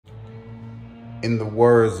In the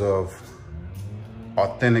words of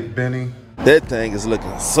Authentic Benny, that thing is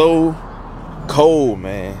looking so cold,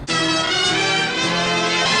 man.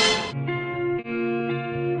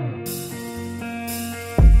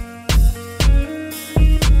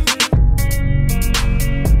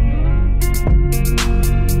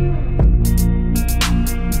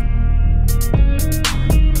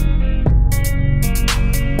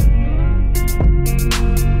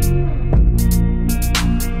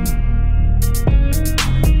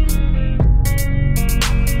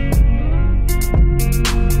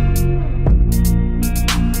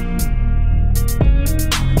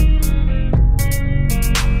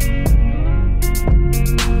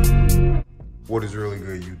 What is really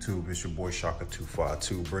good, YouTube? It's your boy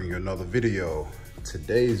Shaka252 bringing you another video.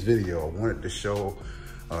 Today's video, I wanted to show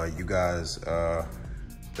you guys the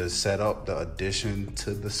setup, the addition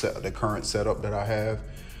to the current setup that I have.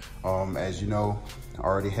 As you know, I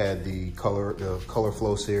already had the color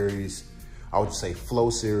flow series. I would say flow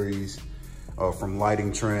series from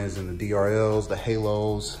Lighting Trends and the DRLs, the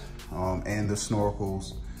halos, and the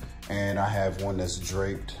snorkels. And I have one that's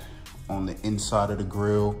draped on the inside of the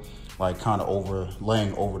grill, like kind of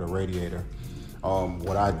laying over the radiator.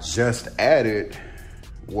 What I just added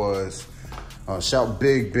was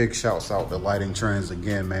big shouts out to Lighting Trends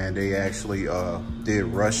again, man. They actually did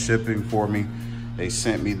rush shipping for me. They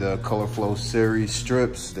sent me the Color Flow series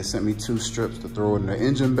strips. They sent me 2 strips to throw in the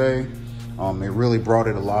engine bay. They really brought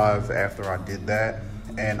it alive after I did that.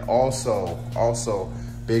 And also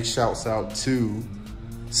big shouts out to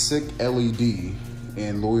Sick LED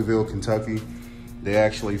in Louisville, Kentucky. They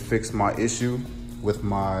actually fixed my issue with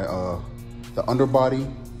my the underbody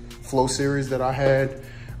flow series that I had.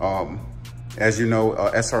 As you know,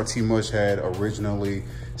 SRT Mush had originally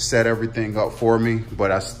set everything up for me,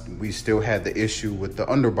 but we still had the issue with the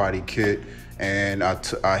underbody kit, and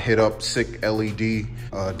I hit up Sick LED.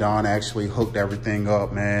 Don actually hooked everything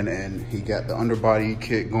up, man, and he got the underbody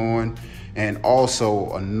kit going. And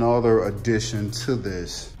also another addition to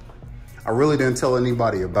this, I really didn't tell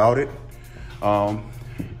anybody about it.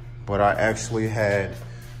 But I actually had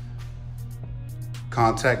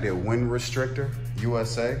contacted Wind Restrictor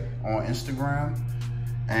USA on Instagram,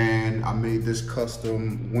 and I made this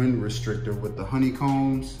custom wind restrictor with the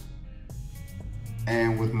honeycombs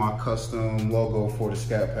and with my custom logo for the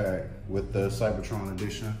Scatpack with the Cybertron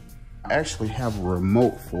edition. I actually have a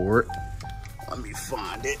remote for it. Let me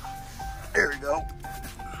find it. There we go.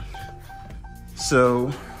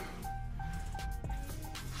 So,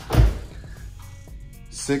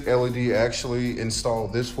 Sick LED actually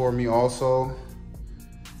installed this for me also,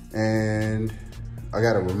 and I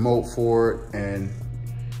got a remote for it, and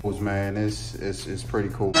man, it's pretty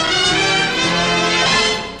cool.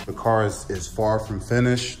 The car is far from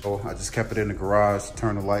finished, so I just kept it in the garage,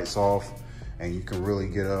 turn the lights off, and you can really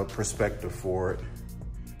get a perspective for it.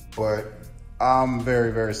 But I'm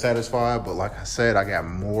very satisfied. But like I said, I got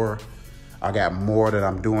more that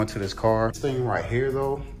I'm doing to this car. This thing right here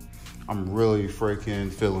though, I'm really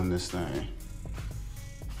freaking feeling this thing.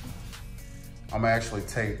 I'm gonna actually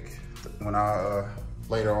take,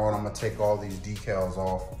 later on, I'm gonna take all these decals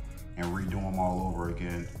off and redo them all over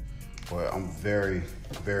again. But I'm very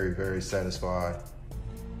satisfied.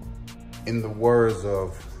 In the words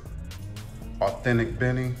of Authentic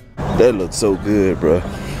Benny, that looks so good, bro.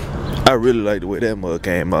 I really like the way that mug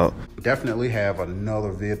came out. Definitely have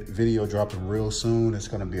another video dropping real soon. It's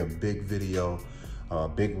gonna be a big video.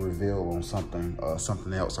 Big reveal on something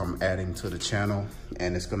else I'm adding to the channel,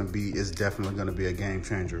 and it's definitely gonna be a game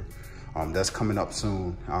changer. That's coming up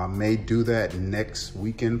soon. I may do that next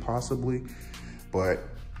weekend possibly, but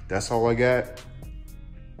that's all I got,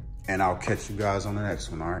 and I'll catch you guys on the next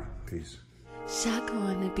one. All right, peace. Shaka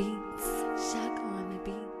on the beats. Shaka on the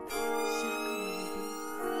beats.